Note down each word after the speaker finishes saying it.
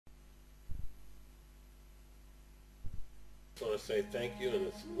just want to say thank you, and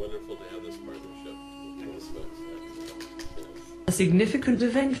it's wonderful to have this partnership. A significant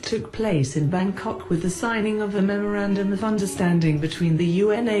event took place in Bangkok with the signing of a Memorandum of Understanding between the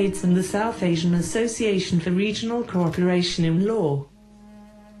UNAIDS and the South Asian Association for Regional Cooperation in Law.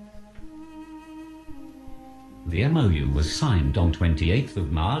 The MOU was signed on 28th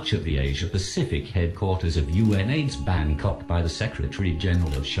of March at the Asia-Pacific headquarters of UNAIDS Bangkok by the Secretary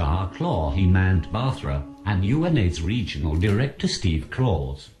General of SAARCLAW, Hemant K Batra, and UNAIDS Regional Director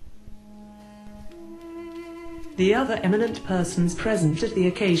Kraus. The other eminent persons present at the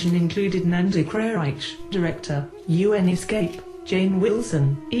occasion included Nanda Krairiksh, Director, UNESCAP, Jane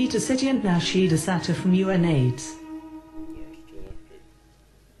Wilson, Geeta Sethi and Geeta Sethi from UNAIDS.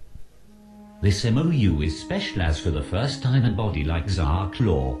 This MOU is special as for the first time a body like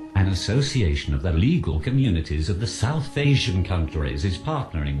SAARCLAW, an association of the legal communities of the South Asian countries, is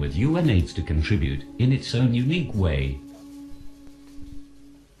partnering with UNAIDS to contribute in its own unique way.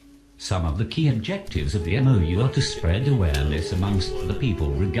 Some of the key objectives of the MOU are to spread awareness amongst the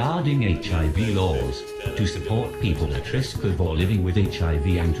people regarding HIV laws, to support people at risk of or living with HIV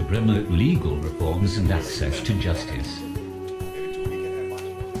and to promote legal reforms and access to justice.